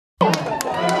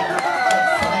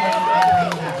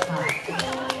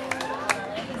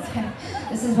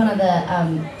one of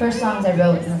the first songs I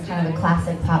wrote in kind of a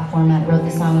classic pop format. I wrote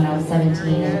this song when I was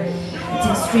 17, and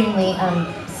it's extremely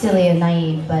silly and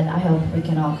naive, but I hope we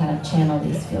can all kind of channel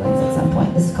these feelings at some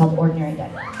point. This is called Ordinary Day.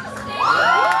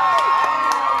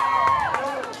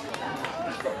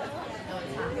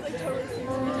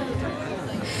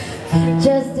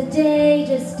 Just a day,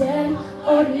 just an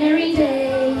ordinary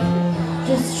day,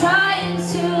 just trying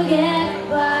to get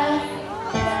by.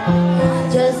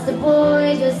 Just a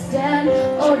boy, just an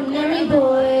ordinary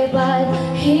boy, but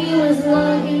he was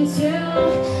looking to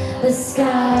the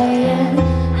sky. And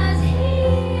as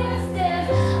he asked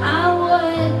if I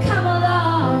would come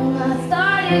along, I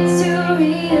started to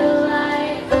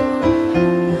realize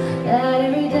that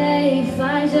every day he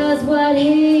finds just what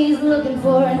he's looking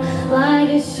for. And like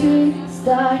a shooting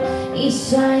star, he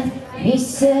shines, he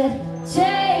said,